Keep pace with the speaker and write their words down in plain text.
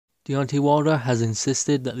Deontay Wilder has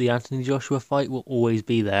insisted that the Anthony Joshua fight will always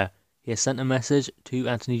be there. He has sent a message to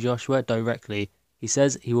Anthony Joshua directly. He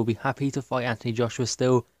says he will be happy to fight Anthony Joshua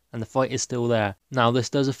still, and the fight is still there. Now, this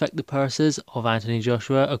does affect the purses of Anthony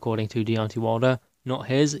Joshua, according to Deontay Wilder. Not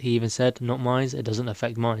his, he even said, not mine, it doesn't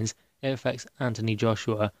affect mine, it affects Anthony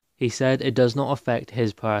Joshua. He said it does not affect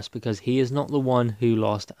his purse because he is not the one who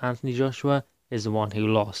lost. Anthony Joshua is the one who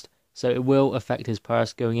lost. So it will affect his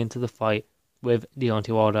purse going into the fight with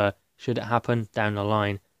Deontay Wilder, should it happen down the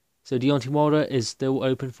line. So Deontay Wilder is still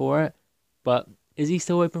open for it, but is he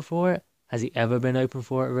still open for it? Has he ever been open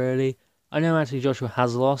for it, really? I know Anthony Joshua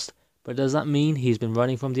has lost, but does that mean he's been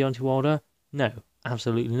running from Deontay Wilder? No,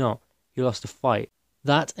 absolutely not. He lost a fight.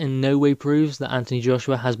 That in no way proves that Anthony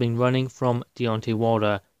Joshua has been running from Deontay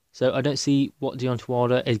Wilder. So I don't see what Deontay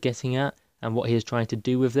Wilder is getting at and what he is trying to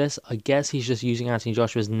do with this. I guess he's just using Anthony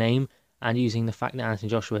Joshua's name and using the fact that Anthony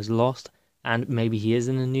Joshua has lost, and maybe he is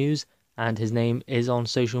in the news and his name is on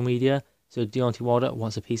social media, so Deontay Wilder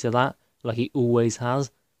wants a piece of that, like he always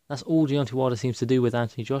has. That's all Deontay Wilder seems to do with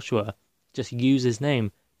Anthony Joshua. Just use his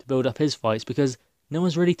name to build up his fights, because no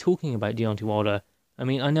one's really talking about Deontay Wilder. I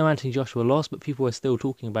mean, I know Anthony Joshua lost, but people are still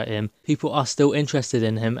talking about him. People are still interested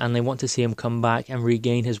in him, and they want to see him come back and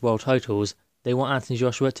regain his world titles. They want Anthony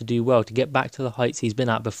Joshua to do well, to get back to the heights he's been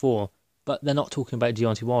at before. But they're not talking about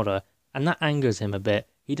Deontay Wilder, and that angers him a bit.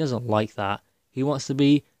 He doesn't like that. He wants to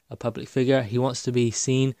be a public figure. He wants to be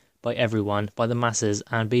seen by everyone, by the masses,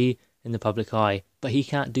 and be in the public eye. But he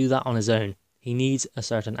can't do that on his own. He needs a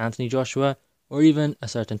certain Anthony Joshua, or even a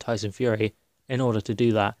certain Tyson Fury, in order to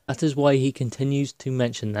do that. That is why he continues to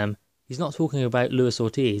mention them. He's not talking about Luis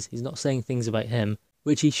Ortiz. He's not saying things about him,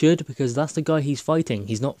 which he should, because that's the guy he's fighting.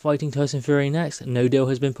 He's not fighting Tyson Fury next. No deal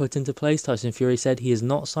has been put into place. Tyson Fury said he has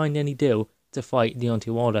not signed any deal to fight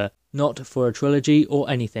Deontay Wilder, not for a trilogy or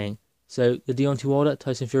anything. So the Deontay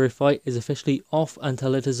Wilder-Tyson Fury fight is officially off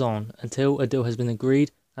until it is on. Until a deal has been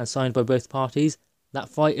agreed and signed by both parties, that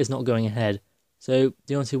fight is not going ahead. So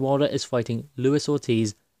Deontay Wilder is fighting Luis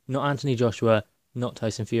Ortiz, not Anthony Joshua, not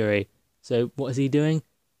Tyson Fury. So what is he doing?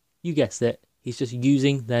 You guessed it. He's just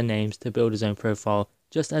using their names to build his own profile,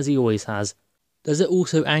 just as he always has. Does it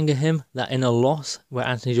also anger him that in a loss where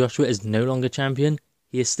Anthony Joshua is no longer champion,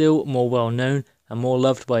 he is still more well known and more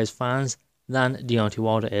loved by his fans than Deontay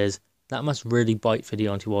Wilder is? That must really bite for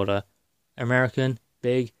Deontay Wilder. American,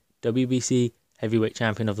 big, WBC heavyweight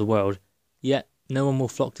champion of the world. Yet no one will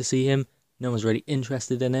flock to see him, no one's really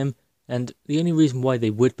interested in him, and the only reason why they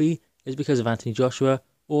would be is because of Anthony Joshua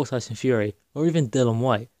or Tyson Fury, or even Dillian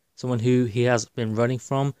Whyte, someone who he has been running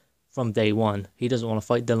from day one. He doesn't want to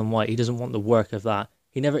fight Dillian Whyte, he doesn't want the work of that.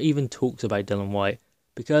 He never even talks about Dillian Whyte,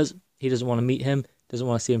 because he doesn't want to meet him, doesn't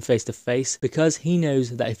want to see him face to face, because he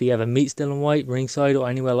knows that if he ever meets Dillian Whyte ringside or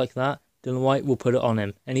anywhere like that, Dillian Whyte will put it on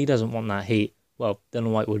him, and he doesn't want that heat. Well,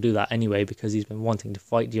 Dillian Whyte will do that anyway, because he's been wanting to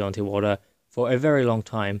fight Deontay Wilder for a very long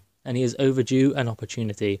time, and he is overdue an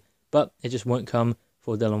opportunity, but it just won't come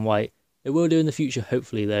for Dillian Whyte. It will do in the future,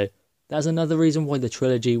 hopefully, though. That's another reason why the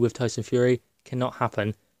trilogy with Tyson Fury cannot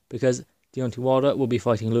happen, because Deontay Wilder will be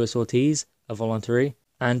fighting Luis Ortiz, a voluntary,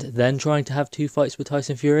 and then trying to have 2 fights with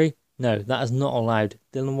Tyson Fury. No, that is not allowed.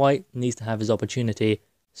 Dillian Whyte needs to have his opportunity.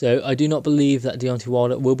 So I do not believe that Deontay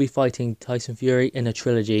Wilder will be fighting Tyson Fury in a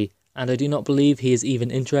trilogy, and I do not believe he is even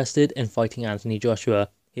interested in fighting Anthony Joshua.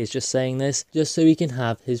 He is just saying this just so he can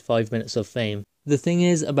have his 5 minutes of fame. The thing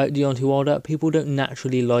is about Deontay Wilder, people don't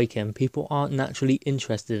naturally like him. People aren't naturally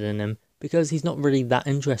interested in him because he's not really that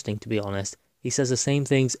interesting, to be honest. He says the same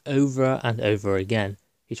things over and over again.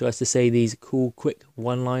 He tries to say these cool, quick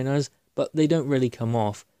one-liners, but they don't really come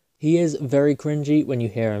off. He is very cringy when you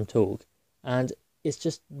hear him talk, and it's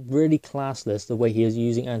just really classless the way he is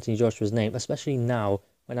using Anthony Joshua's name, especially now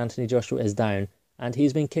when Anthony Joshua is down, and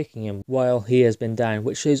he's been kicking him while he has been down,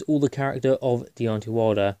 which shows all the character of Deontay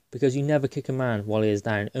Wilder, because you never kick a man while he is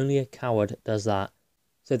down. Only a coward does that.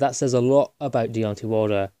 So that says a lot about Deontay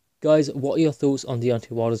Wilder. Guys, what are your thoughts on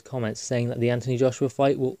Deontay Wilder's comments saying that the Anthony Joshua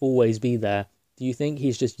fight will always be there? Do you think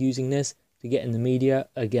he's just using this to get in the media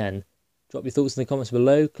again? Drop your thoughts in the comments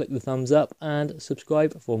below, click the thumbs up, and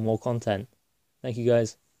subscribe for more content. Thank you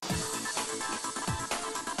guys.